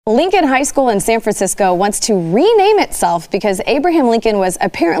Lincoln High School in San Francisco wants to rename itself because Abraham Lincoln was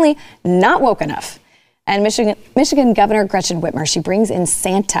apparently not woke enough. And Michigan Governor Gretchen Whitmer, she brings in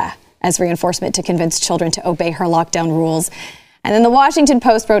Santa as reinforcement to convince children to obey her lockdown rules. And then the Washington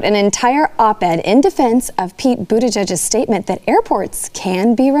Post wrote an entire op-ed in defense of Pete Buttigieg's statement that airports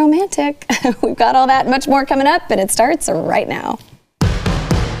can be romantic. We've got all that and much more coming up, and it starts right now.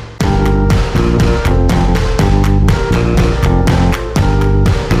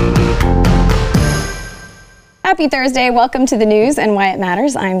 Happy Thursday. Welcome to the news and why it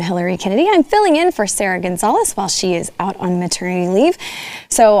matters. I'm Hillary Kennedy. I'm filling in for Sarah Gonzalez while she is out on maternity leave.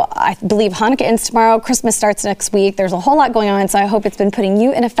 So I believe Hanukkah ends tomorrow. Christmas starts next week. There's a whole lot going on. So I hope it's been putting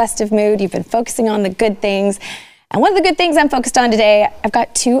you in a festive mood. You've been focusing on the good things. And one of the good things I'm focused on today, I've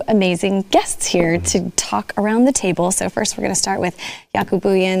got two amazing guests here to talk around the table. So first, we're going to start with Jaco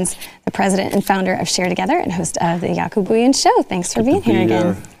Booyens, the president and founder of Share Together and host of the Jaco Booyens Show. Thanks for being here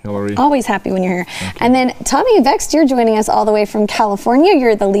again. Hillary. Always happy when you're here. And then Tommy Vext, you're joining us all the way from California.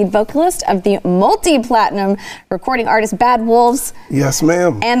 You're the lead vocalist of the multi-platinum recording artist Bad Wolves. Yes,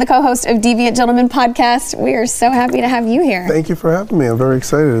 ma'am. And the co-host of Deviant Gentlemen podcast. We are so happy to have you here. Thank you for having me. I'm very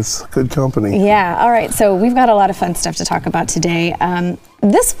excited. It's good company. Yeah. All right. So we've got a lot of fun stuff to talk about today.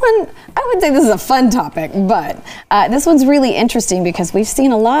 This one, I would say this is a fun topic, but this one's really interesting because we've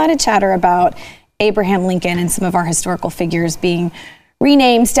seen a lot of chatter about Abraham Lincoln and some of our historical figures being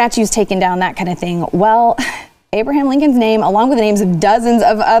renamed, statues taken down, that kind of thing. Well, Abraham Lincoln's name, along with the names of dozens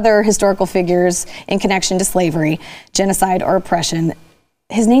of other historical figures in connection to slavery, genocide, or oppression,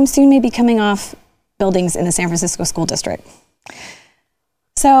 his name soon may be coming off buildings in the San Francisco School District.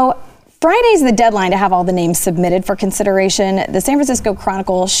 So Friday's the deadline to have all the names submitted for consideration. The San Francisco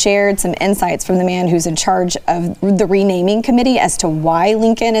Chronicle shared some insights from the man who's in charge of the renaming committee as to why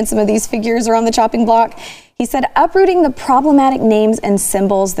Lincoln and some of these figures are on the chopping block. He said uprooting the problematic names and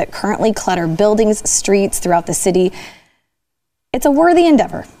symbols that currently clutter buildings, streets throughout the city, it's a worthy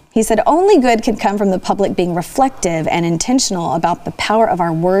endeavor. He said only good can come from the public being reflective and intentional about the power of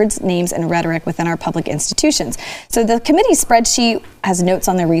our words, names, and rhetoric within our public institutions. So the committee spreadsheet has notes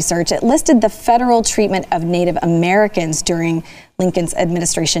on their research. It listed the federal treatment of Native Americans during Lincoln's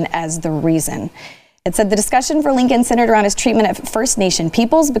administration as the reason. It said the discussion for Lincoln centered around his treatment of First Nation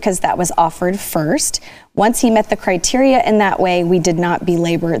peoples because that was offered first. Once he met the criteria in that way, we did not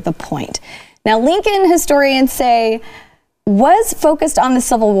belabor the point. Now, Lincoln historians say was focused on the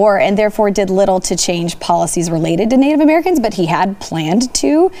Civil War and therefore did little to change policies related to Native Americans, but he had planned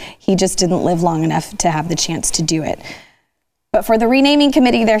to. He just didn't live long enough to have the chance to do it. But for the renaming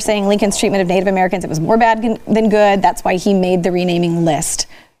committee, they're saying Lincoln's treatment of Native Americans, it was more bad than good. That's why he made the renaming list.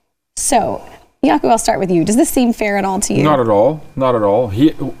 So, Jaco, I'll start with you. Does this seem fair at all to you? Not at all. Not at all.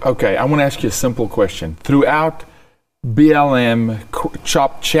 Okay, I want to ask you a simple question. Throughout BLM,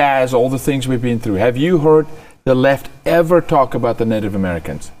 CHOP, Chaz, all the things we've been through, have you heard the left ever talk about the Native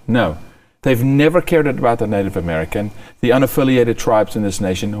Americans? No. They've never cared about the Native American, the unaffiliated tribes in this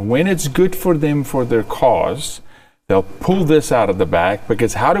nation. When it's good for them, for their cause, they'll pull this out of the bag,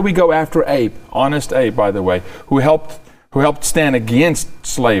 because how do we go after Abe, honest Abe, by the way, who helped stand against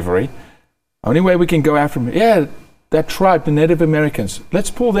slavery? Only way we can go after them, that tribe, the Native Americans, let's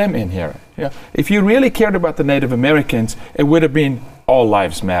pull them in here. Yeah. If you really cared about the Native Americans, it would have been all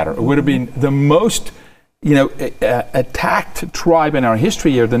lives matter. It would have been the most, attacked tribe in our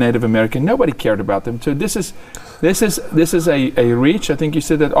history here, the Native American. Nobody cared about them. So this is a reach. I think you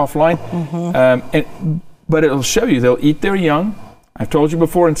said that offline. But it'll show you they'll eat their young. I've told you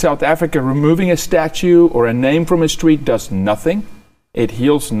before, in South Africa, removing a statue or a name from a street does nothing. It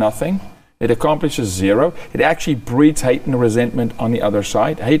heals nothing. It accomplishes zero. It actually breeds hate and resentment on the other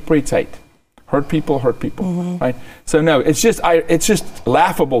side. Hate breeds hate. Hurt people, right? So no, it's just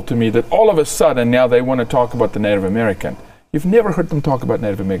laughable to me that all of a sudden now they want to talk about the Native American. You've never heard them talk about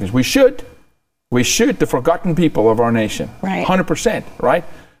Native Americans. We should, the forgotten people of our nation. Right. 100%, right?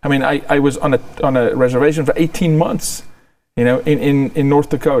 I mean, I was on a reservation for 18 months, in North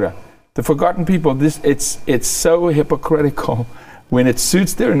Dakota. The forgotten people, it's so hypocritical. When it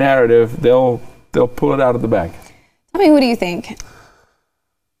suits their narrative, they'll pull it out of the bag. Tell me, what do you think?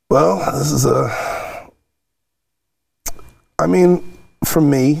 Well, this is for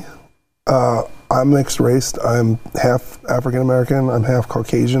me, I'm mixed race. I'm half African American. I'm half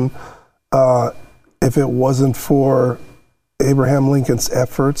Caucasian. If it wasn't for Abraham Lincoln's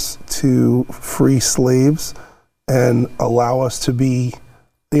efforts to free slaves and allow us to be,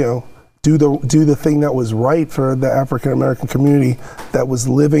 do the thing that was right for the African American community that was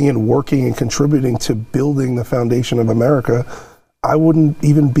living and working and contributing to building the foundation of America, I wouldn't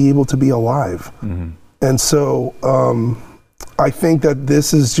even be able to be alive. And so I think that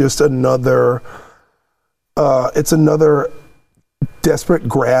this is just another, it's another desperate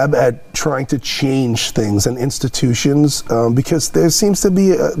grab at trying to change things and institutions, because there seems to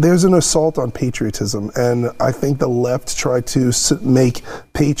be, there's an assault on patriotism. And I think the left tried to make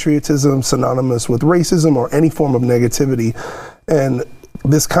patriotism synonymous with racism or any form of negativity. And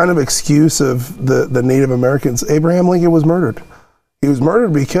this kind of excuse of the Native Americans, Abraham Lincoln was murdered. He was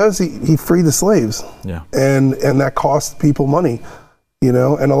murdered because he freed the slaves. Yeah. And that cost people money, you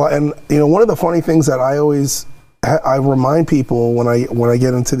know, and you know, one of the funny things that I remind people when I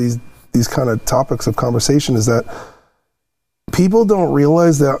get into these kind of topics of conversation is that people don't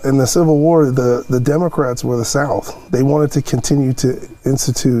realize that in the Civil War, the Democrats were the South. They wanted to continue to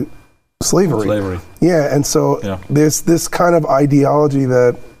institute slavery. Yeah, and so there's this kind of ideology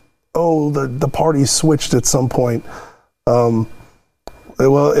that, the party switched at some point.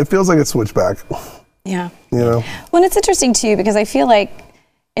 Well, it feels like it switched back. Yeah. You know? Well, it's interesting too, because I feel like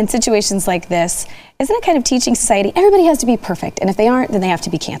in situations like this, isn't it kind of teaching society, everybody has to be perfect, and if they aren't, then they have to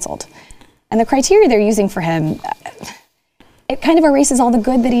be canceled. And the criteria they're using for him, it kind of erases all the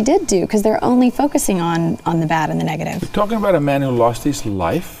good that he did do, because they're only focusing on the bad and the negative. We're talking about a man who lost his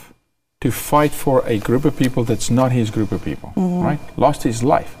life to fight for a group of people that's not his group of people, right? Lost his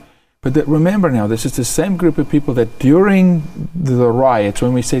life. But remember now, this is the same group of people that during the riots,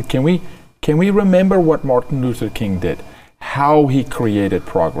 when we said, can we remember what Martin Luther King did? How he created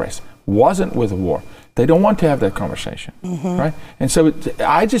progress. Wasn't with war. They don't want to have that conversation, right? And so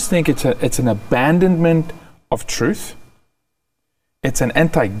I just think it's an abandonment of truth. It's an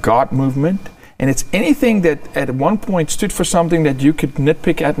anti-God movement. And it's anything that at one point stood for something that you could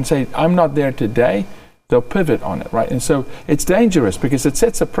nitpick at and say, I'm not there today. They'll pivot on it, right? And so it's dangerous because it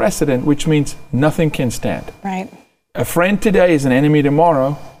sets a precedent, which means nothing can stand. Right. A friend today is an enemy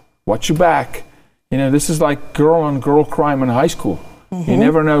tomorrow. Watch your back. You know, this is like girl on girl crime in high school. You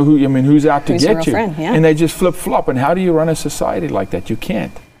never know who's out to get you. Friend, yeah. And they just flip flop. And how do you run a society like that? You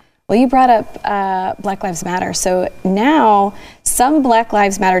can't. Well, you brought up Black Lives Matter. So now some Black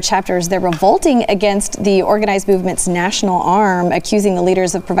Lives Matter chapters, they're revolting against the organized movement's national arm, accusing the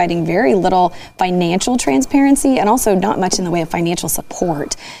leaders of providing very little financial transparency and also not much in the way of financial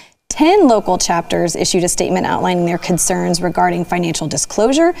support. 10 local chapters issued a statement outlining their concerns regarding financial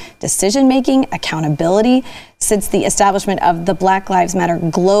disclosure, decision-making, accountability since the establishment of the Black Lives Matter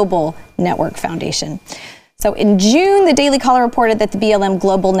Global Network Foundation. So in June, the Daily Caller reported that the BLM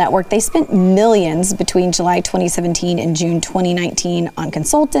Global Network, they spent millions between July 2017 and June 2019 on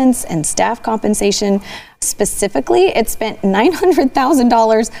consultants and staff compensation. Specifically, it spent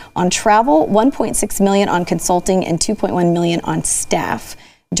 $900,000 on travel, $1.6 million on consulting, and $2.1 million on staff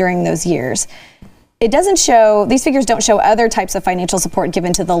during those years. It doesn't show, these figures don't show other types of financial support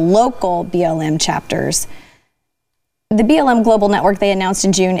given to the local BLM chapters. The BLM Global Network, they announced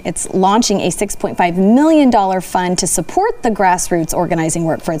in June, it's launching a $6.5 million fund to support the grassroots organizing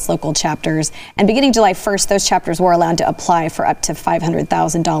work for its local chapters. And beginning July 1st, those chapters were allowed to apply for up to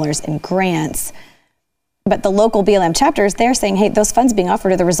 $500,000 in grants. But the local BLM chapters, they're saying, hey, those funds being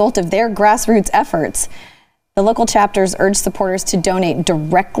offered are the result of their grassroots efforts. The local chapters urged supporters to donate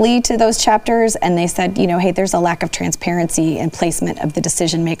directly to those chapters. And they said, hey, there's a lack of transparency and placement of the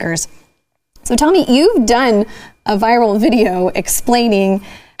decision makers. So Tommy, you've done a viral video explaining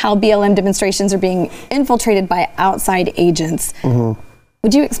how BLM demonstrations are being infiltrated by outside agents.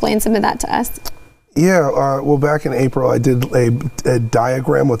 Would you explain some of that to us? Yeah, well, back in April, I did a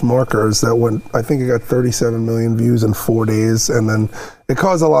diagram with markers that went, I think it got 37 million views in 4 days. And then it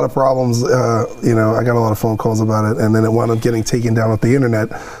caused a lot of problems. I got a lot of phone calls about it, and then it wound up getting taken down off the internet.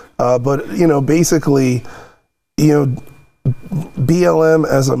 But basically, BLM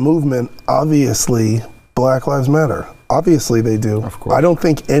as a movement, obviously, Black Lives Matter. Obviously they do. Of course. I don't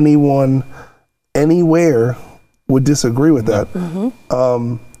think anyone anywhere would disagree with that.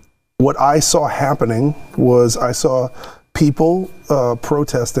 What I saw happening was I saw people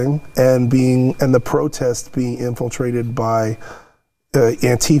protesting and the protest being infiltrated by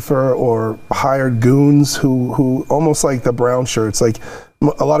Antifa or hired goons who almost like the brown shirts. Like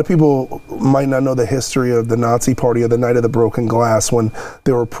a lot of people might not know the history of the Nazi Party or the Night of the Broken Glass, when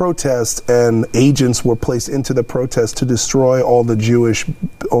there were protests and agents were placed into the protest to destroy all the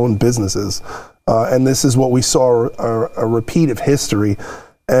Jewish-owned businesses. And this is what we saw, a repeat of history.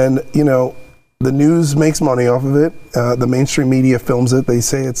 And, the news makes money off of it. The mainstream media films it. They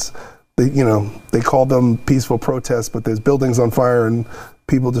say they call them peaceful protests, but there's buildings on fire and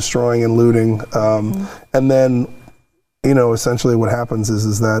people destroying and looting. And then, essentially what happens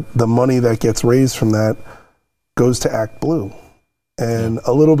is that the money that gets raised from that goes to Act Blue. And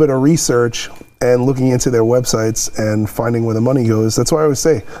a little bit of research and looking into their websites and finding where the money goes. That's why I always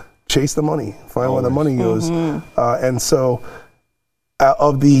say, chase the money, find where the money goes. And so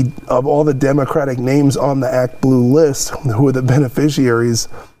of all the Democratic names on the Act Blue list, who are the beneficiaries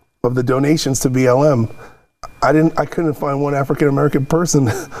of the donations to BLM, I couldn't find one African American person.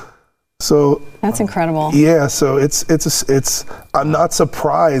 So that's incredible. Yeah, so it's I'm not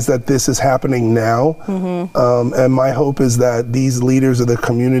surprised that this is happening now. And my hope is that these leaders of the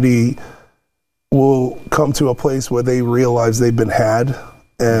community will come to a place where they realize they've been had.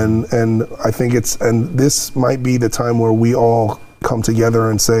 And I think this might be the time where we all come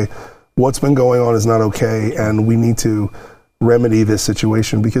together and say, what's been going on is not okay, and we need to remedy this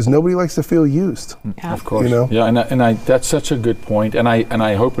situation, because nobody likes to feel used. Yeah. Of course. You know? Yeah, and I that's such a good point. And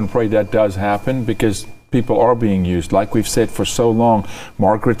I hope and pray that does happen, because people are being used, like we've said for so long.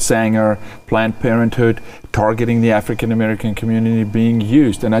 Margaret Sanger, Planned Parenthood, targeting the African American community, being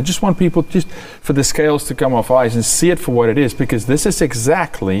used. And I just want people just for the scales to come off eyes and see it for what it is, because this is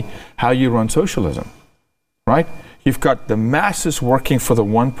exactly how you run socialism, right? You've got the masses working for the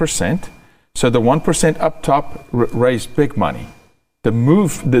 1%. So the 1% up top raised big money. The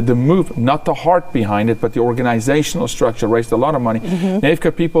move, not the heart behind it, but the organizational structure raised a lot of money. Now you've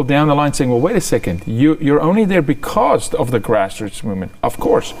got people down the line saying, well, wait a second, you're only there because of the grassroots movement, of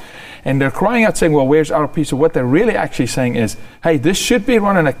course. And they're crying out saying, well, where's our piece? So what they're really actually saying is, hey, this should be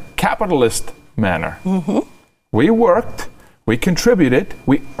run in a capitalist manner. We worked, we contributed,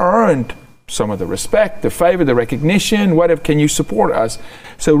 we earned some of the respect, the favor, the recognition, whatever. Can you support us?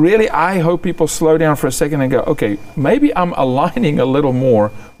 So really, I hope people slow down for a second and go, okay, maybe I'm aligning a little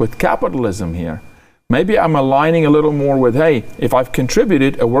more with capitalism here. Maybe I'm aligning a little more with, hey, if I've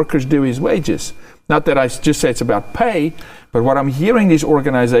contributed, a worker's due his wages. Not that I just say it's about pay, but what I'm hearing these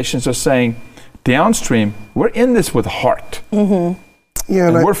organizations are saying, downstream, we're in this with heart. Yeah,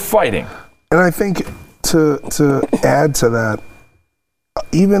 and we're fighting. And I think to add to that,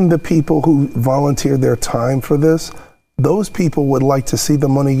 even the people who volunteered their time for this, those people would like to see the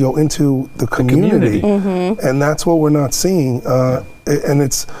money go into the community. And that's what we're not seeing. And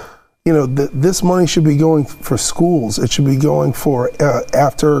it's, this money should be going for schools. It should be going for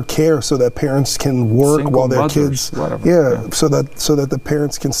after care, so that parents can work Single while their mothers, kids, whatever. so that the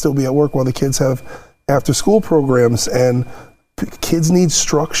parents can still be at work while the kids have after school programs. And kids need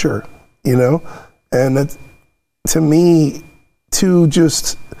structure, and that, to me, to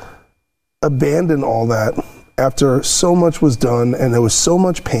just abandon all that after so much was done and there was so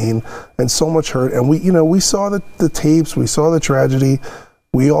much pain and so much hurt, and we saw the tapes, we saw the tragedy,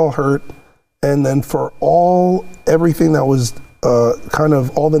 we all hurt, and then for everything that was kind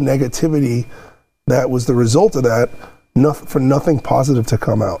of all the negativity that was the result of that, for nothing positive to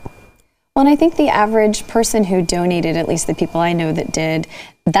come out. Well, and I think the average person who donated, at least the people I know that did,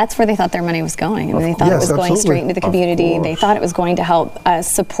 that's where they thought their money was going. I mean, they thought it was going straight into the community. They thought it was going to help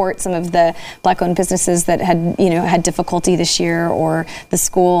support some of the Black-owned businesses that had difficulty this year, or the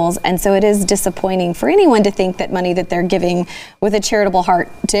schools. And so it is disappointing for anyone to think that money that they're giving with a charitable heart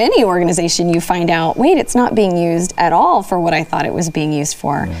to any organization, you find out, wait, it's not being used at all for what I thought it was being used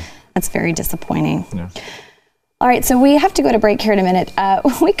for. Yeah. That's very disappointing. Yeah. All right, so we have to go to break here in a minute.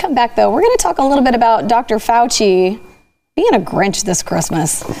 When we come back, though, we're going to talk a little bit about Dr. Fauci being a Grinch this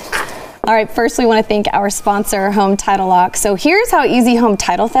Christmas. All right, first we want to thank our sponsor, Home Title Lock. So here's how easy home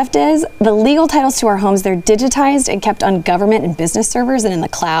title theft is. The legal titles to our homes, they're digitized and kept on government and business servers and in the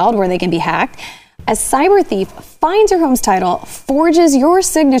cloud where they can be hacked. A cyber thief finds your home's title, forges your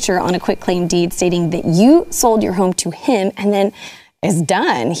signature on a quitclaim deed stating that you sold your home to him, and then is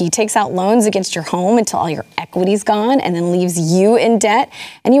done. He takes out loans against your home until all your equity's gone, and then leaves you in debt,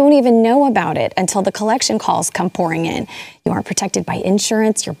 and you won't even know about it until the collection calls come pouring in. You aren't protected by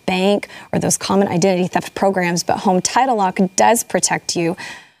insurance, your bank, or those common identity theft programs, but Home Title Lock does protect you.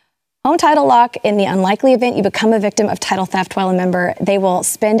 Home Title Lock, in the unlikely event you become a victim of title theft while a member, they will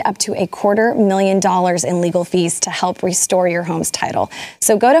spend up to $250,000 in legal fees to help restore your home's title.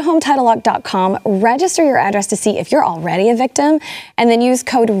 So go to HometitleLock.com, register your address to see if you're already a victim, and then use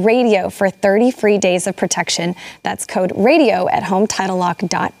code RADIO for 30 free days of protection. That's code RADIO at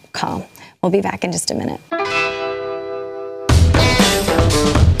HometitleLock.com. We'll be back in just a minute.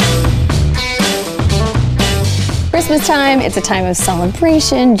 Christmas time, it's a time of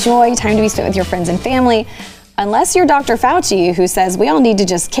celebration, joy, time to be spent with your friends and family. Unless you're Dr. Fauci, who says we all need to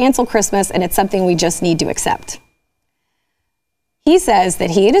just cancel Christmas and it's something we just need to accept. He says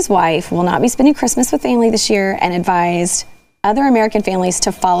that he and his wife will not be spending Christmas with family this year and advised other American families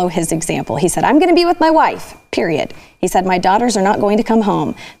to follow his example. He said, I'm going to be with my wife, period. He said, my daughters are not going to come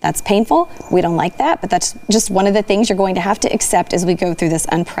home. That's painful. We don't like that, but that's just one of the things you're going to have to accept as we go through this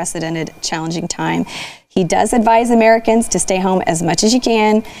unprecedented, challenging time. He does advise Americans to stay home as much as you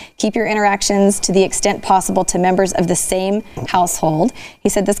can, keep your interactions to the extent possible to members of the same household. He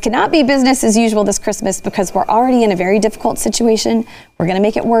said this cannot be business as usual this Christmas because we're already in a very difficult situation. We're going to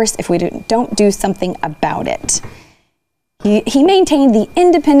make it worse if we don't do something about it. He maintained the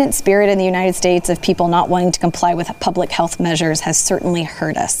independent spirit in the United States of people not wanting to comply with public health measures has certainly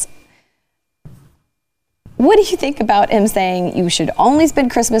hurt us. What do you think about him saying you should only spend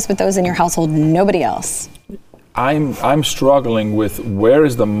Christmas with those in your household, nobody else? I'm struggling with where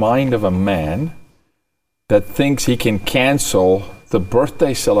is the mind of a man that thinks he can cancel the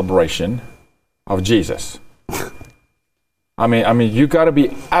birthday celebration of Jesus. I mean, you got to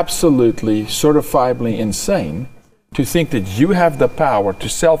be absolutely certifiably insane to think that you have the power to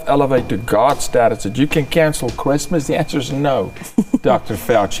self-elevate to God's status, that you can cancel Christmas. The answer is no, Dr.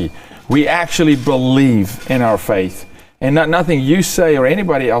 Fauci. We actually believe in our faith, and nothing you say or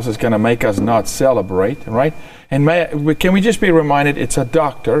anybody else is going to make us not celebrate, right? And can we just be reminded, it's a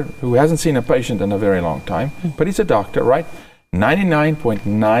doctor who hasn't seen a patient in a very long time, but he's a doctor, right?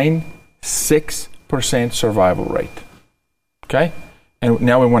 99.96% survival rate, okay? And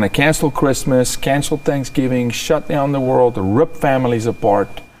now we want to cancel Christmas, cancel Thanksgiving, shut down the world, rip families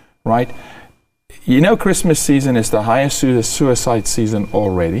apart, right? You know, Christmas season is the highest suicide season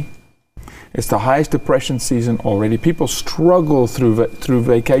already. It's the highest depression season already. People struggle through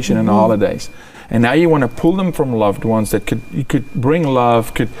vacation and holidays. And now you want to pull them from loved ones that could bring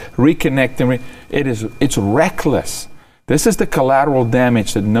love, could reconnect them. It's reckless. This is the collateral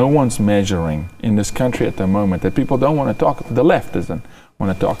damage that no one's measuring in this country at the moment, that people don't want to talk about. The left doesn't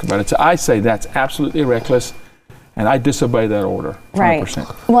want to talk about it. So I say that's absolutely reckless, and I disobey that order, 100%. Right.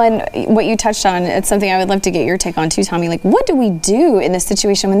 Well, and what you touched on, it's something I would love to get your take on too, Tommy. Like, what do we do in this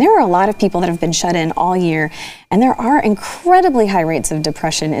situation when there are a lot of people that have been shut in all year, and there are incredibly high rates of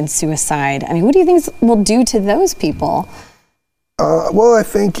depression and suicide? I mean, what do you think will do to those people? Well, I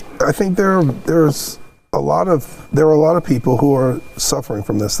think there's there are a lot of people who are suffering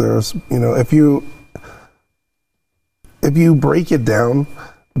from this. There's, if you break it down,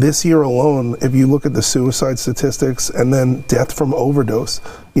 this year alone, if you look at the suicide statistics and then death from overdose,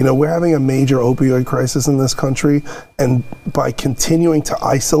 we're having a major opioid crisis in this country. And by continuing to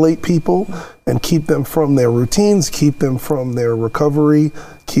isolate people and keep them from their routines, keep them from their recovery,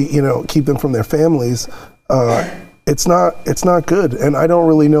 keep them from their families, it's not good. And I don't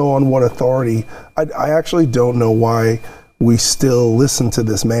really know on what authority. I actually don't know why we still listen to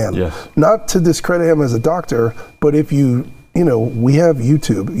this man. Yes. Not to discredit him as a doctor, but if we have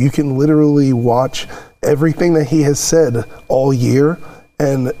YouTube. You can literally watch everything that he has said all year,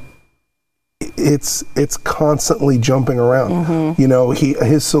 and it's constantly jumping around. Mm-hmm.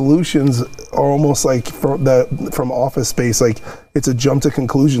 His solutions are almost like from Office Space, like it's a jump to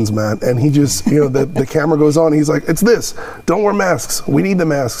conclusions, man. And he just, the camera goes on. He's like, it's this. Don't wear masks. We need the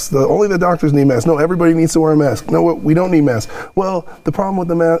masks. Only the doctors need masks. No, everybody needs to wear a mask. No, we don't need masks. Well, the problem with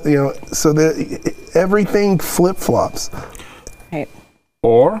the mask, so that everything flip flops. Right.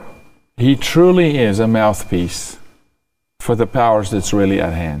 Or he truly is a mouthpiece for the powers that's really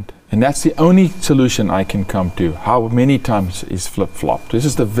at hand. And that's the only solution I can come to. How many times is flip-flopped? This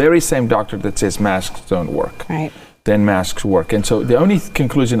is the very same doctor that says masks don't work. Right. Then masks work. And so the only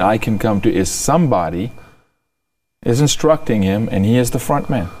conclusion I can come to is somebody is instructing him, and he is the front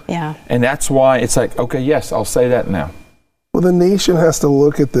man. Yeah. And that's why it's like, okay, yes, I'll say that now. Well, the nation has to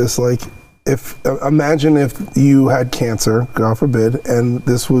look at this like, imagine if you had cancer, God forbid, and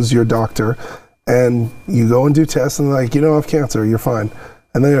this was your doctor, and you go and do tests, and they're like, you don't have cancer, you're fine.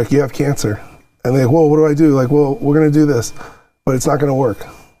 And then you're like, you have cancer. And they're like, well, what do I do? Like, well, we're going to do this, but it's not going to work.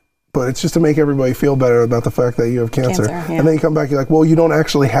 But it's just to make everybody feel better about the fact that you have cancer. Yeah. And then you come back, you're like, well, you don't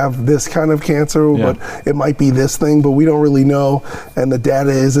actually have this kind of cancer, yeah, but it might be this thing, but we don't really know, and the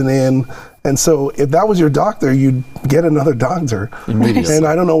data isn't in. And so if that was your doctor, you'd get another doctor. Immediately. And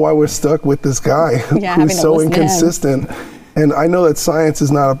I don't know why we're stuck with this guy who's so inconsistent. And I know that science is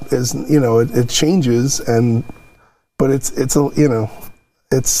not, it changes, but it's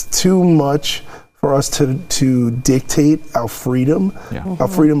too much for us to dictate our freedom, our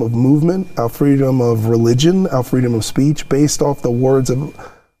freedom of movement, our freedom of religion, our freedom of speech based off the words of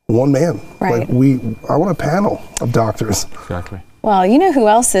one man. Right. I want a panel of doctors. Exactly. Well, you know who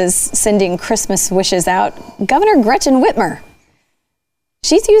else is sending Christmas wishes out? Governor Gretchen Whitmer.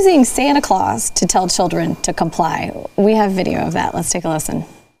 She's using Santa Claus to tell children to comply. We have video of that. Let's take a listen.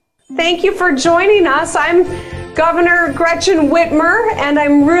 Thank you for joining us. I'm Governor Gretchen Whitmer, and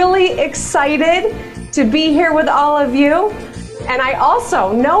I'm really excited to be here with all of you. And I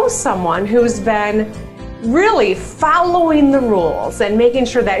also know someone who's been really following the rules and making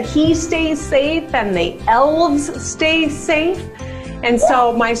sure that he stays safe and the elves stay safe. And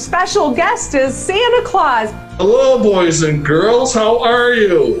so my special guest is Santa Claus. Hello, boys and girls. How are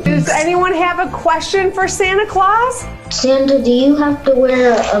you? Does anyone have a question for Santa Claus? Santa, do you have to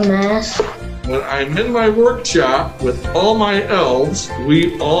wear a mask? When I'm in my workshop with all my elves,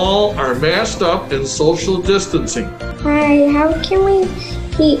 we all are masked up in social distancing. Hi, how can we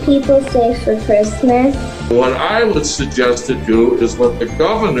keep people safe for Christmas? What I would suggest to do is what the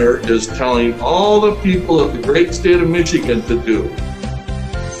governor is telling all the people of the great state of Michigan to do.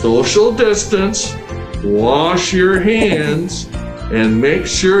 Social distance, wash your hands, and make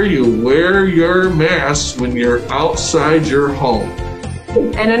sure you wear your mask when you're outside your home.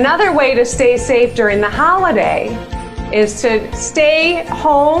 And another way to stay safe during the holiday is to stay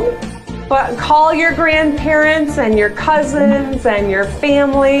home, but call your grandparents and your cousins and your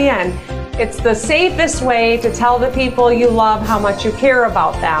family, and it's the safest way to tell the people you love how much you care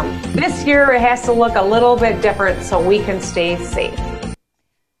about them. This year it has to look a little bit different so we can stay safe.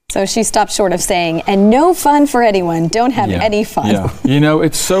 So she stopped short of saying, and no fun for anyone. Don't have any fun. Yeah. You know,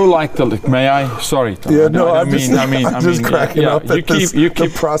 it's so like the. May I? Sorry, Tom. Yeah, no, I mean, I'm just cracking up at you keep.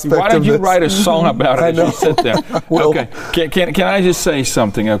 the prospect Why don't you of this. write a song about it I as know. you sit there? Well, okay. Can I just say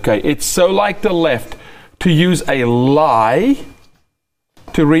something? Okay. It's so like the left to use a lie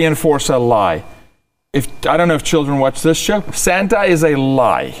to reinforce a lie. I don't know if children watch this show. Santa is a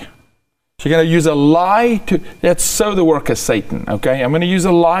lie. So you're going to use a lie that's so the work of Satan, okay? I'm going to use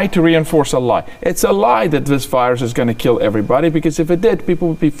a lie to reinforce a lie. It's a lie that this virus is going to kill everybody, because if it did, people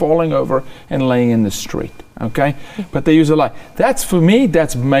would be falling over and laying in the street, okay? But they use a lie. That's, for me,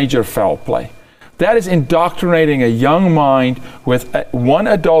 that's major foul play. That is indoctrinating a young mind with one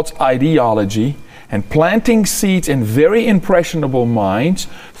adult's ideology and planting seeds in very impressionable minds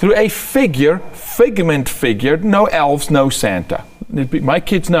through a figment figure, no elves, no Santa. My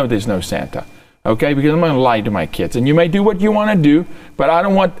kids know there's no Santa, okay? Because I'm going to lie to my kids. And you may do what you want to do, but I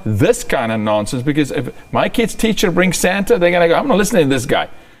don't want this kind of nonsense, because if my kid's teacher brings Santa, they're going to go, I'm going to listen to this guy.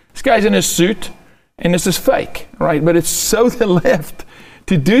 This guy's in a suit, and this is fake, right? But it's so the left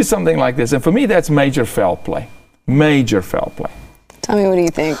to do something like this. And for me, that's major foul play. Major foul play. Tommy, what do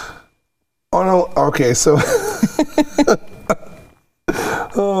you think? Oh, no. Okay, so.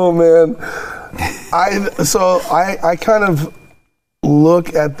 Oh, man. I kind of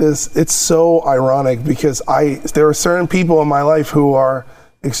look at this. It's so ironic, because there are certain people in my life who are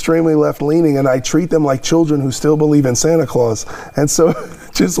extremely left-leaning, and I treat them like children who still believe in Santa Claus. And so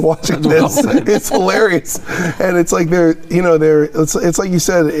just watching this, it's hilarious. And it's like it's like you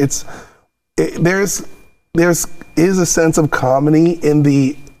said, there's a sense of comedy in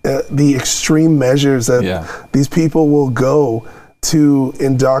the extreme measures that these people will go to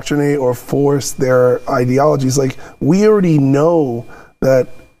indoctrinate or force their ideologies. Like, we already know that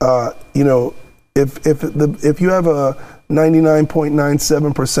if you have a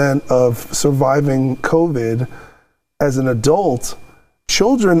 99.97% of surviving COVID as an adult,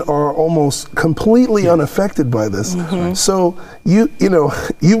 children are almost completely unaffected by this. Mm-hmm. So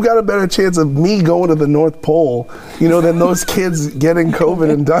you've got a better chance of me going to the North Pole, than those kids getting COVID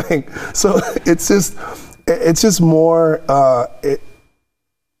and dying. So it's just more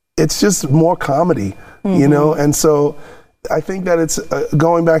it's just more comedy, and so I think that it's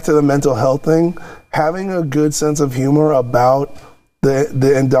going back to the mental health thing, having a good sense of humor about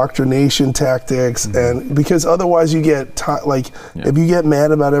the indoctrination tactics, and because otherwise you get if you get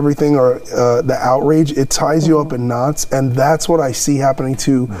mad about everything or the outrage, it ties you up in knots, and that's what I see happening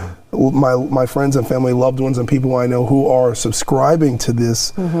to my friends and family, loved ones, and people I know who are subscribing to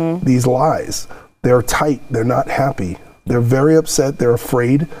these lies. They're tight. They're not happy. They're very upset. They're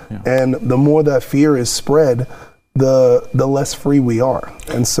afraid, and the more that fear is spread, the less free we are.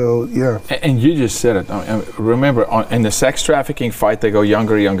 And so, And you just said it. Remember, in the sex trafficking fight, they go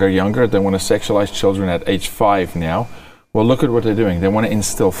younger. They want to sexualize children at age 5 now. Well, look at what they're doing. They want to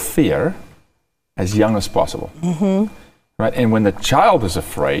instill fear as young as possible. Mm-hmm. Right? And when the child is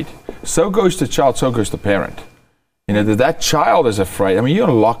afraid, so goes the child, so goes the parent. That child is afraid. I mean,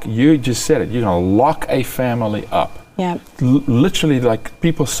 you just said it, you're going to lock a family up. Yeah. Literally, like,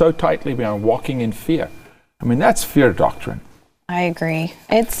 people so tightly behind walking in fear. I mean, that's fear doctrine. I agree.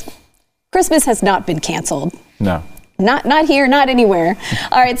 Christmas has not been canceled. No. Not here, not anywhere.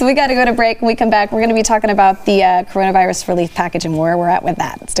 All right, so we got to go to break. When we come back, we're going to be talking about the coronavirus relief package and where we're at with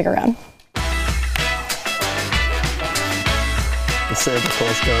that. Stick around. The Santa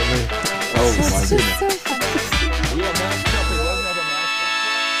Claus got me. Oh, my goodness. So funny.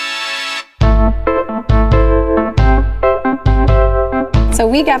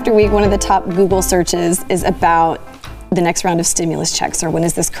 week after week, one of the top Google searches is about the next round of stimulus checks, or when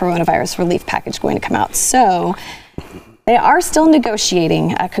is this coronavirus relief package going to come out. So they are still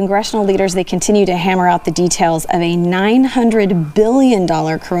negotiating. Congressional leaders, they continue to hammer out the details of a $900 billion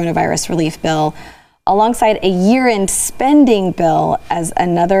coronavirus relief bill, alongside a year-end spending bill, as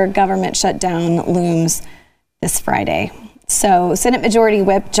another government shutdown looms this Friday. So Senate Majority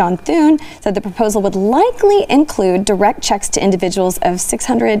Whip John Thune said the proposal would likely include direct checks to individuals of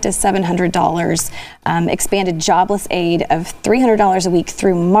 $600 to $700, expanded jobless aid of $300 a week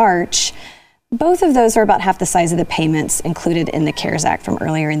through March. Both of those are about half the size of the payments included in the CARES Act from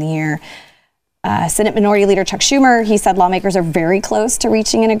earlier in the year. Senate Minority Leader Chuck Schumer, he said lawmakers are very close to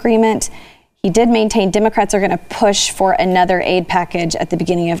reaching an agreement. He did maintain Democrats are going to push for another aid package at the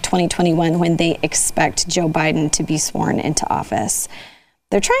beginning of 2021 when they expect Joe Biden to be sworn into office.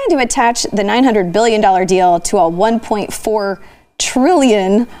 They're trying to attach the $900 billion deal to a $1.4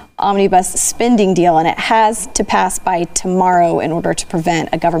 trillion omnibus spending deal, and it has to pass by tomorrow in order to prevent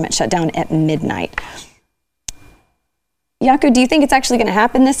a government shutdown at midnight. Jaco, do you think it's actually going to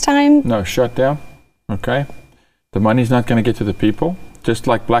happen this time? No, shutdown. Okay. The money's not going to get to the people. Just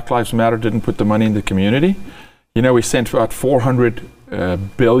like Black Lives Matter didn't put the money in the community. You know, we sent about $400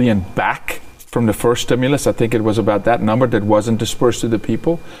 billion back from the first stimulus. I think it was about that number that wasn't dispersed to the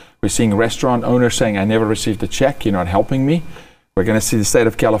people. We're seeing restaurant owners saying, I never received a check, you're not helping me. We're going to see the state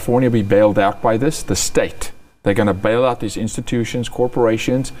of California be bailed out by this. The state, they're going to bail out these institutions,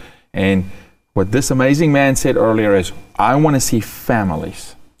 corporations. And what this amazing man said earlier is, I want to see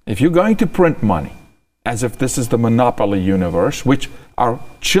families. If you're going to print money, as if this is the monopoly universe, which our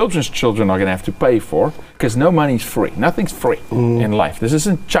children's children are going to have to pay for, because no money's free. Nothing's free in life. This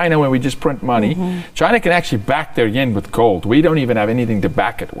isn't China where we just print money. China can actually back their yen with gold. We don't even have anything to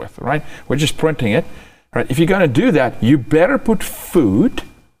back it with, right? We're just printing it. Right? If you're going to do that, you better put food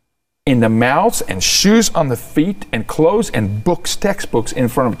in the mouths and shoes on the feet and clothes and books, textbooks in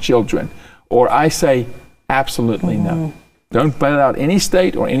front of children. Or I say, absolutely no. Don't bail out any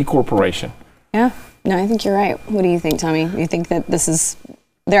state or any corporation. Yeah. No, I think you're right. What do you think, Tommy? You think that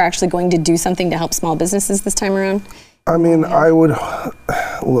they're actually going to do something to help small businesses this time around? I mean, I would,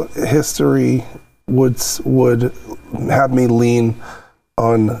 look, history would have me lean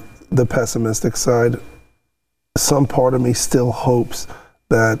on the pessimistic side. Some part of me still hopes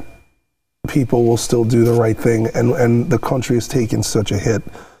that people will still do the right thing, and the country has taken such a hit.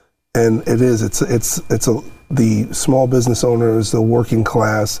 And the small business owners, the working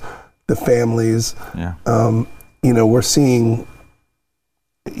class, the families. Yeah. We're seeing,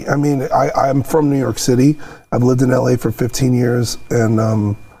 I mean, I'm from New York City. I've lived in LA for 15 years,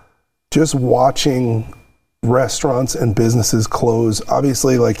 and just watching restaurants and businesses close,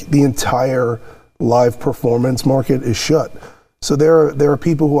 obviously, like, the entire live performance market is shut. So there are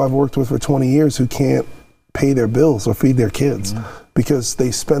people who I've worked with for 20 years who can't pay their bills or feed their kids because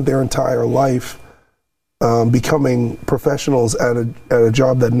they spent their entire life becoming professionals at a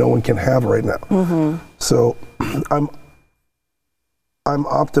job that no one can have right now. So I'm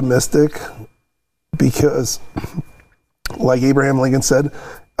optimistic because, like Abraham Lincoln said,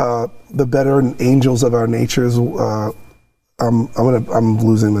 the better angels of our natures. I'm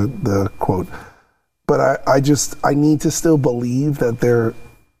losing the quote, but I need to still believe that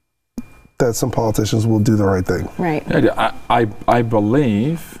some politicians will do the right thing. Right. I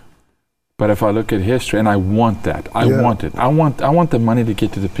believe. But if I look at history, and I want that, I want it. I want the money to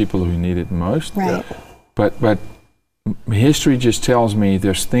get to the people who need it most. Right. But history just tells me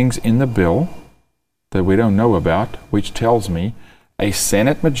there's things in the bill that we don't know about, which tells me a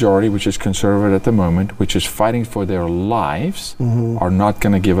Senate majority, which is conservative at the moment, which is fighting for their lives, are not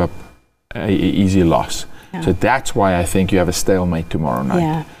going to give up a easy loss. Yeah. So that's why I think you have a stalemate tomorrow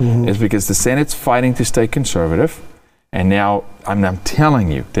night. Yeah. It's because the Senate's fighting to stay conservative. And now, I'm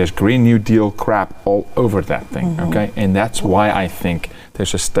telling you, there's Green New Deal crap all over that thing, okay? And that's why I think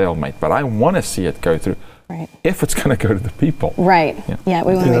there's a stalemate. But I want to see it go through, if it's going to go to the people. Right. Yeah,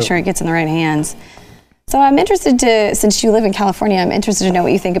 we want to make sure it gets in the right hands. So I'm interested since you live in California, I'm interested to know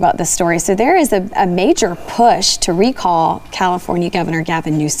what you think about this story. So there is a major push to recall California Governor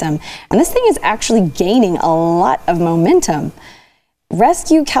Gavin Newsom. And this thing is actually gaining a lot of momentum.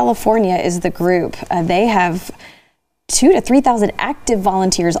 Rescue California is the group. They have 2,000 to 3,000 active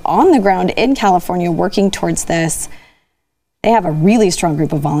volunteers on the ground in California working towards this. They have a really strong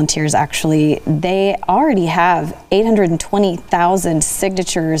group of volunteers, actually. They already have 820,000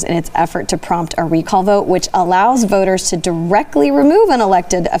 signatures in its effort to prompt a recall vote, which allows voters to directly remove an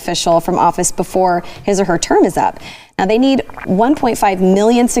elected official from office before his or her term is up. Now, they need 1.5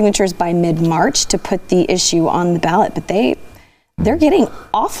 million signatures by mid-March to put the issue on the ballot, but they They're getting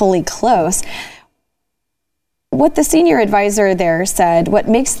awfully close. What the senior advisor there said, what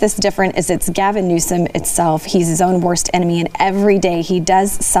makes this different is it's Gavin Newsom itself. He's his own worst enemy, and every day he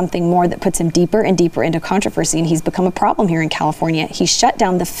does something more that puts him deeper and deeper into controversy, and he's become a problem here in California. He shut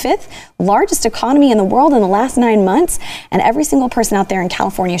down the 5th largest economy in the world in the last 9 months, and every single person out there in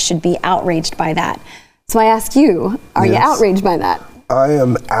California should be outraged by that. So I ask you, are you outraged by that? I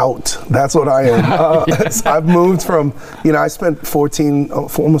am out. That's what I am. I've moved from, I spent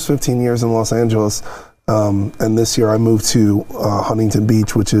almost 15 years in Los Angeles. And this year I moved to Huntington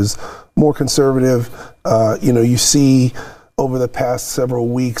Beach, which is more conservative. You see over the past several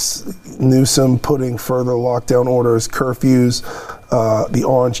weeks, Newsom putting further lockdown orders, curfews, the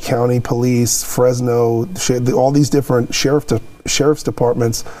Orange County Police, Fresno, all these different sheriff's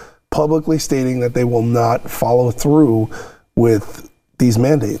departments publicly stating that they will not follow through with these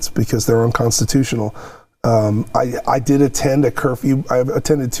mandates because they're unconstitutional. I did attend a curfew. I've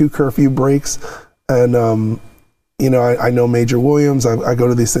attended 2 curfew breaks. And, I know Major Williams. I go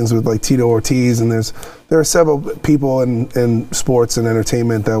to these things with like Tito Ortiz, and there are several people in sports and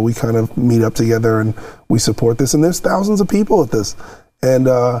entertainment that we kind of meet up together and we support this. And there's thousands of people at this. And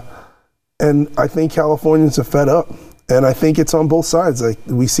I think Californians are fed up. And I think it's on both sides. Like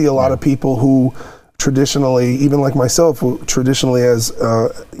we see a lot of people who traditionally, even like myself, who traditionally as,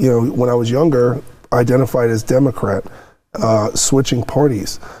 when I was younger, identified as Democrat, switching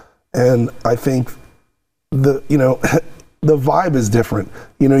parties. And I think the vibe is different.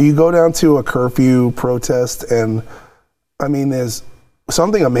 You go down to a curfew protest, and I mean, there's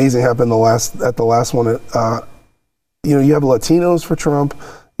something amazing happened at the last one. You have Latinos for Trump,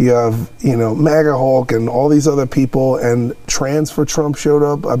 you have MAGA Hulk and all these other people, and Trans for Trump showed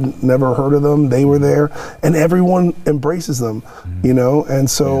up. I've never heard of them. They were there, and everyone embraces them. And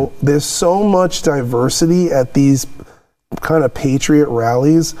so there's so much diversity at these kind of patriot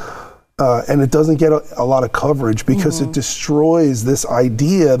rallies. And it doesn't get a lot of coverage because it destroys this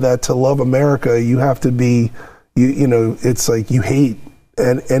idea that to love America, you have to be, it's like you hate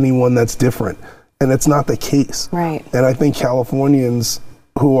anyone that's different. And it's not the case. Right. And I think Californians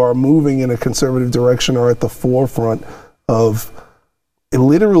who are moving in a conservative direction are at the forefront of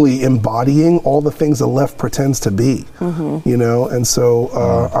literally embodying all the things the left pretends to be, and so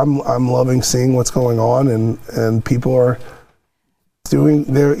I'm loving seeing what's going on, and people are doing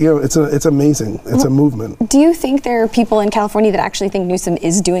their, it's amazing. It's a movement. Do you think there are people in California that actually think Newsom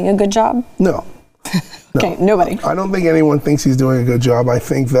is doing a good job? No. Okay, nobody. I don't think anyone thinks he's doing a good job. I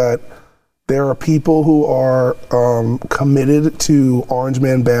think that there are people who are committed to Orange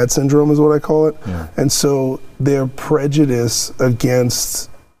Man Bad syndrome, is what I call it. Yeah. And so their prejudice against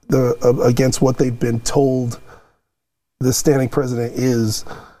what they've been told the standing president is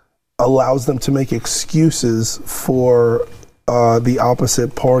allows them to make excuses for the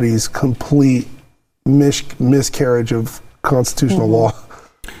opposite party's complete miscarriage of constitutional law.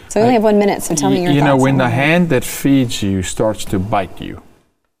 So we only have 1 minute, so tell me your thoughts. When the hand that feeds you starts to bite you,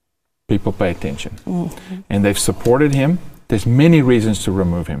 people pay attention. And they've supported him. There's many reasons to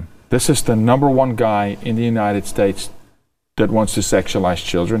remove him. This is the #1 guy in the United States that wants to sexualize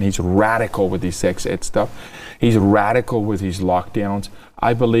children. He's radical with his sex ed stuff. He's radical with his lockdowns.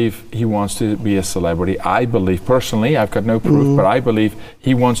 I believe he wants to be a celebrity. I believe, personally, I've got no proof, but I believe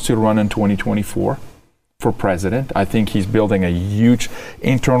he wants to run in 2024 for president. I think he's building a huge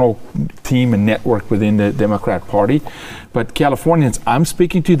internal team and network within the Democrat Party. But Californians I'm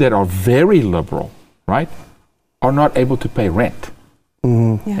speaking to that are very liberal, right, are not able to pay rent.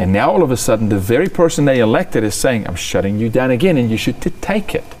 And now all of a sudden, the very person they elected is saying, I'm shutting you down again, and you should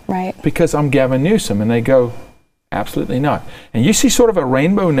take it. Right. Because I'm Gavin Newsom. And they go, absolutely not. And you see sort of a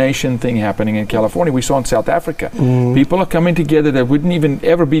rainbow nation thing happening in California. We saw in South Africa. People are coming together that wouldn't even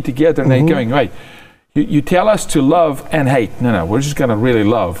ever be together, and they're going, right, you tell us to love and hate. No, we're just going to really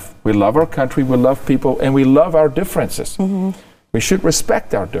love. We love our country, we love people, and we love our differences. We should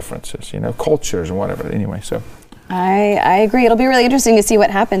respect our differences, cultures and whatever. Anyway, so. I agree. It'll be really interesting to see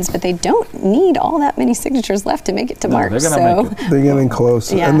what happens, but they don't need all that many signatures left to make it to March. They're going to make it. They're getting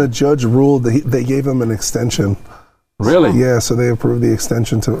close. Yeah. And the judge ruled they gave him an extension. Really? Yeah, so they approved the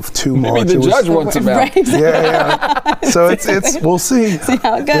extension to March. Maybe the judge wants him out. Right. Yeah. So it's we'll see. See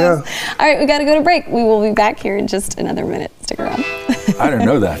how it goes. Yeah. All right, we got to go to break. We will be back here in just another minute. Stick around. I didn't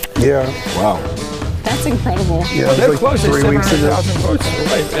know that. Yeah. Wow. That's incredible. Yeah, Well, they're like close. 3 weeks ago. 700,000 votes.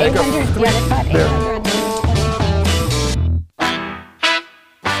 Wait, they go 800, yeah, they've got 800.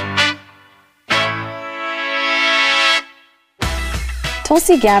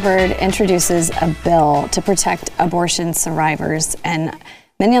 Tulsi Gabbard introduces a bill to protect abortion survivors, and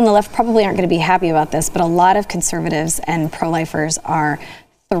Many on the left probably aren't going to be happy about this, but a lot of conservatives and pro-lifers are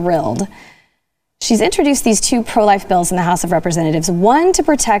thrilled. She's introduced these 2 pro-life bills in the House of Representatives, one to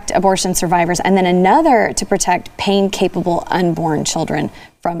protect abortion survivors and then another to protect pain-capable unborn children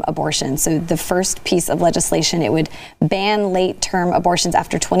from abortion. So the first piece of legislation, it would ban late-term abortions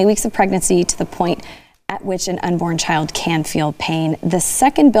after 20 weeks of pregnancy to the point at which an unborn child can feel pain. The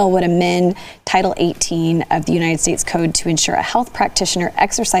second bill would amend Title 18 of the United States Code to ensure a health practitioner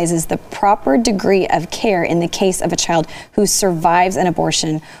exercises the proper degree of care in the case of a child who survives an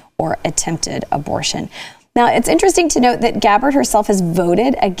abortion or attempted abortion. Now, it's interesting to note that Gabbard herself has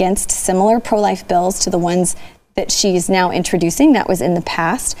voted against similar pro-life bills to the ones that she's now introducing. That was in the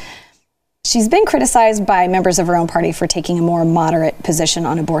past. She's been criticized by members of her own party for taking a more moderate position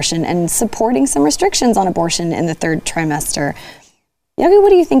on abortion and supporting some restrictions on abortion in the 3rd trimester. Yogi, what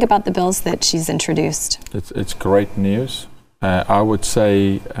do you think about the bills that she's introduced? It's great news. I would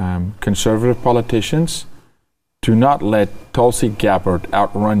say conservative politicians, do not let Tulsi Gabbard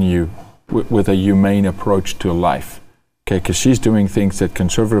outrun you with a humane approach to life. Okay, because she's doing things that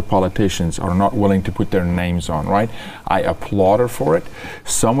conservative politicians are not willing to put their names on, right? I applaud her for it.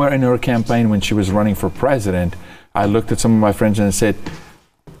 Somewhere in her campaign when she was running for president, I looked at some of my friends and I said,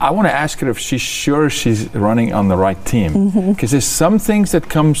 I want to ask her if she's sure she's running on the right team. Because there's some things that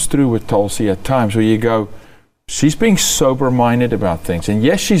comes through with Tulsi at times where you go, she's being sober-minded about things. And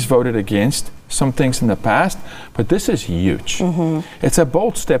yes, she's voted against some things in the past, but this is huge. It's a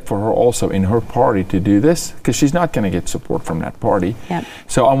bold step for her also in her party to do this, because she's not going to get support from that party.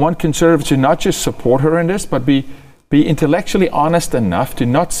 So I want conservatives to not just support her in this, but be intellectually honest enough to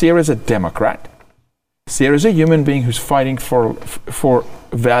not see her as a Democrat, see her as a human being who's fighting for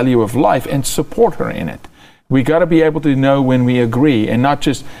value of life, and support her in it. We got to be able to know when we agree and not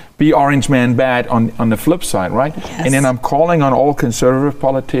just be orange man bad on the flip side, right? And then I'm calling on all conservative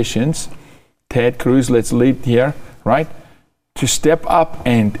politicians, Ted Cruz, let's lead here, right? To step up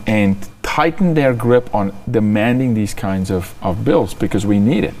and tighten their grip on demanding these kinds of bills, because we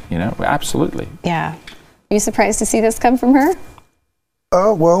need it, absolutely. Yeah. Are you surprised to see this come from her?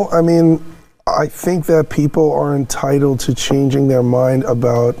 Well, I mean, I think that people are entitled to changing their mind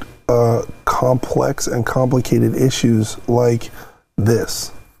about complex and complicated issues like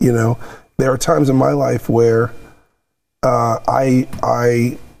this. There are times in my life where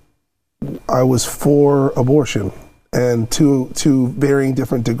I was for abortion, and to varying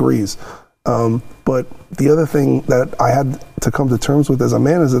different degrees. But the other thing that I had to come to terms with as a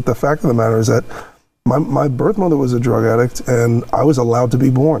man is that the fact of the matter is that my birth mother was a drug addict, and I was allowed to be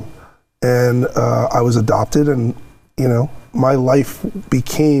born, and I was adopted, and my life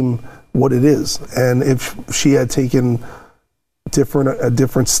became what it is. And if she had taken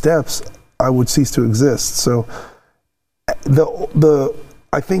different steps, I would cease to exist. So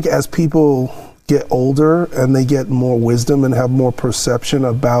I think as people get older and they get more wisdom and have more perception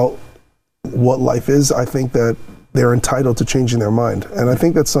about what life is, I think that they're entitled to changing their mind. And I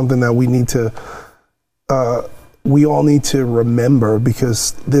think that's something that we all need to remember,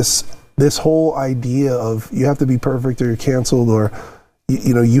 because this whole idea of you have to be perfect or you're canceled, or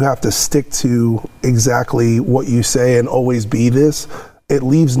you have to stick to exactly what you say and always be this, it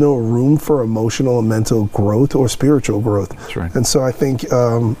leaves no room for emotional and mental growth or spiritual growth. That's right. And so I think,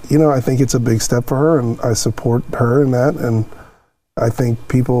 I think it's a big step for her, and I support her in that. And I think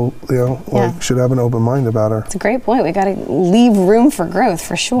people, should have an open mind about her. It's a great point. We got to leave room for growth,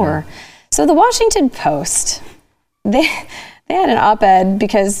 for sure. Yeah. So the Washington Post, they had an op-ed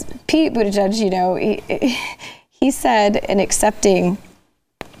because Pete Buttigieg, he said in accepting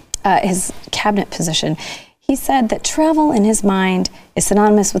his cabinet position, he said that travel in his mind is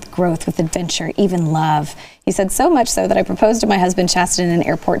synonymous with growth, with adventure, even love. He said, so much so that I proposed to my husband Chasten in an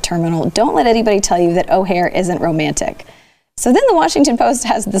airport terminal, don't let anybody tell you that O'Hare isn't romantic. So then the Washington Post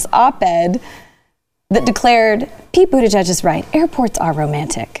has this op-ed that declared, Pete Buttigieg is right, airports are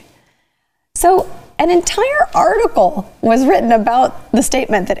romantic. So an entire article was written about the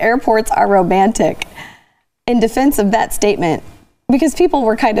statement that airports are romantic in defense of that statement, because people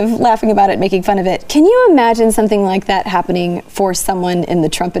were kind of laughing about it, making fun of it. Can you imagine something like that happening for someone in the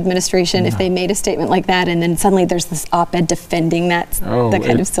Trump administration, if they made a statement like that and then suddenly there's this op-ed defending that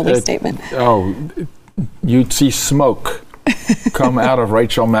kind of silly statement? You'd see smoke come out of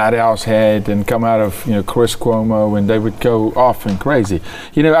Rachel Maddow's head and come out of Chris Cuomo, and they would go off and crazy.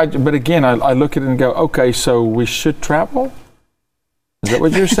 But again, I look at it and go, okay, so we should travel? Is that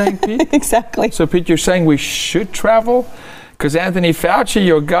what you're saying, Pete? Exactly. So Pete, you're saying we should travel? because Anthony Fauci,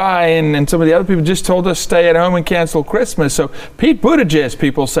 your guy, and some of the other people just told us stay at home and cancel Christmas. So Pete Buttigieg,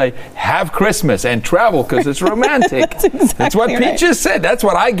 people say, have Christmas and travel because it's romantic. That's what Pete just said. That's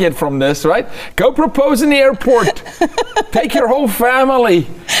what I get from this, right? Go propose in the airport. Take your whole family.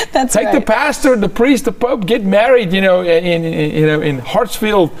 Take the pastor, the priest, the pope, get married, in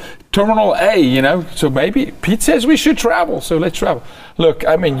Hartsfield Terminal A, So maybe Pete says we should travel, so let's travel. Look,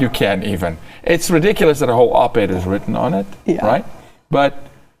 I mean, you can't even. It's ridiculous that a whole op-ed is written on it, right? But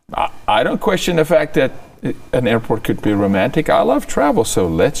I don't question the fact that an airport could be romantic. I love travel, so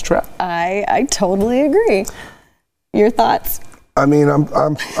let's travel. I totally agree. Your thoughts? I mean, I'm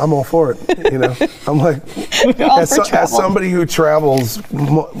all for it. I'm like, as somebody who travels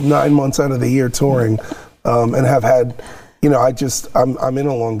 9 months out of the year touring, and have had, I'm in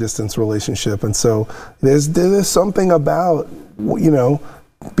a long distance relationship, and so there's something about,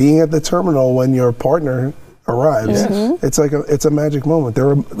 being at the terminal when your partner arrives. Mm-hmm. It's like it's a magic moment.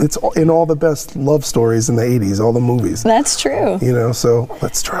 It's in all the best love stories in the 80s, all the movies. That's true. So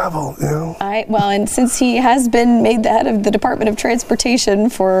let's travel. And since he has been made the head of the Department of Transportation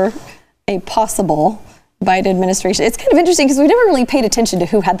for a possible Biden administration, it's kind of interesting because we never really paid attention to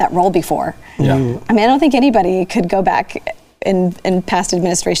who had that role before. Yeah. I mean, I don't think anybody could go back in past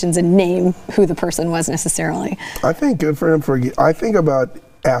administrations and name who the person was necessarily. I think good for him I think about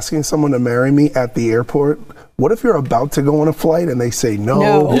asking someone to marry me at the airport. What if you're about to go on a flight and they say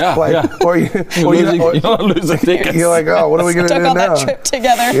no? Yeah. Or you lose a ticket. You're like, oh, what are we going to do now? Took all that trip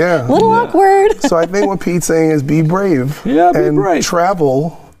together. Yeah. A little awkward. So I think what Pete's saying is be brave. Yeah, be and brave.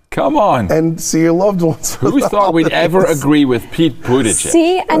 Travel. Come on. And see your loved ones. Who thought we'd ever agree with Pete Buttigieg?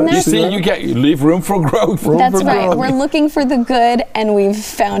 See, and that's... You leave room for growth. That's right. We're looking for the good, and we've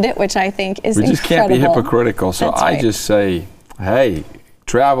found it, which I think is incredible. We just can't be hypocritical. So I just say, hey,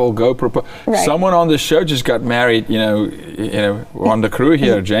 travel, go propose. Right. Someone on the show just got married, on the crew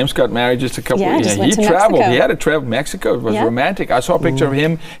here. James got married just a couple of years. He traveled. Mexico. He had to travel. Mexico. It was romantic. I saw a picture of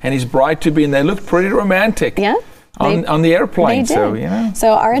him and his bride-to-be, and they looked pretty romantic. Yeah. On the airplane. They did.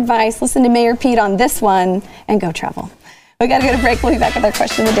 So our advice, listen to Mayor Pete on this one and go travel. We got to go to break. We'll be back with our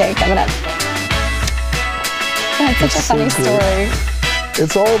question of the day coming up. That's such a funny story.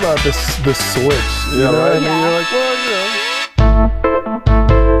 It's all about the switch. You know what I mean? You're like,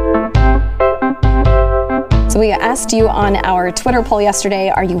 well, So we asked you on our Twitter poll yesterday,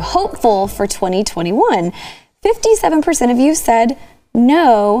 are you hopeful for 2021? 57% of you said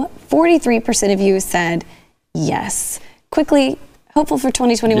no. 43% of you said yes. Quickly, hopeful for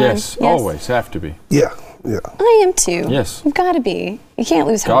 2021? Yes, always have to be. Yeah. I am too. Yes. You've got to be. You can't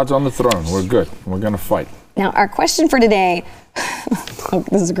lose hope. God's on the throne. We're good. We're going to fight. Now, our question for today,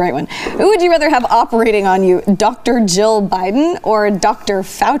 this is a great one. Who would you rather have operating on you, Dr. Jill Biden or Dr.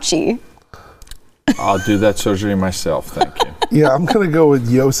 Fauci? I'll do that surgery myself, thank you. Yeah, I'm going to go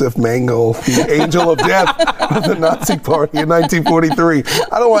with Josef Mengele, the angel of death of the Nazi Party in 1943.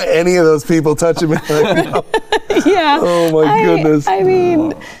 I don't want any of those people touching me right now. Yeah. Oh, my goodness. I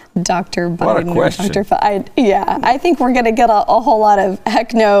mean, Dr. Biden. What a question. Or Dr. I think we're going to get a whole lot of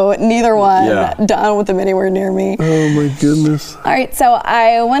heck no, neither one. Don't want them anywhere near me. Oh, my goodness. All right, so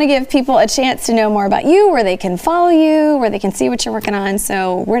I want to give people a chance to know more about you, where they can follow you, where they can see what you're working on.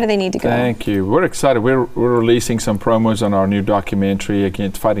 So where do they need to go? Thank you. We're excited. We're releasing some promos on our new documentary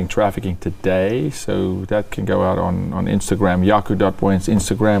against fighting trafficking today. So that can go out on Instagram, yaku.boyens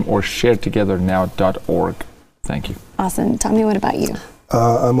Instagram, or sharetogethernow.org. Thank you. Awesome. Tell me, what about you?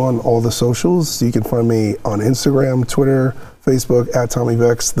 I'm on all the socials. You can find me on Instagram, Twitter, Facebook, at Tommy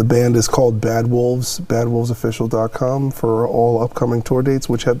Vex. The band is called Bad Wolves, badwolvesofficial.com for all upcoming tour dates,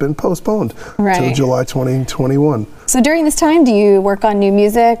 which have been postponed till July 2021. So during this time, do you work on new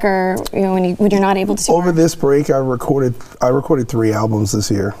music, or when you're not able to? Over this break, I recorded 3 albums this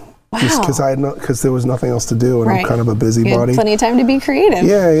year. Wow. Just because there was nothing else to do, and I'm kind of a busybody. Plenty of time to be creative.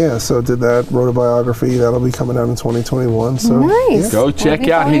 Yeah. So did that, wrote a biography. That'll be coming out in 2021. So nice. Yeah. Go check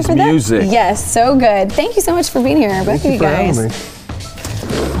out his music. Yes, so good. Thank you so much for being here, both of you guys. Thank you for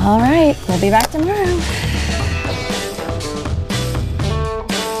having me. All right, we'll be back tomorrow.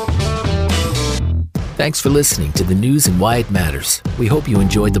 Thanks for listening to the news and why it matters. We hope you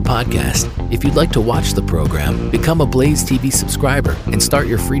enjoyed the podcast. If you'd like to watch the program, become a Blaze TV subscriber and start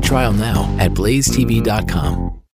your free trial now at blazetv.com.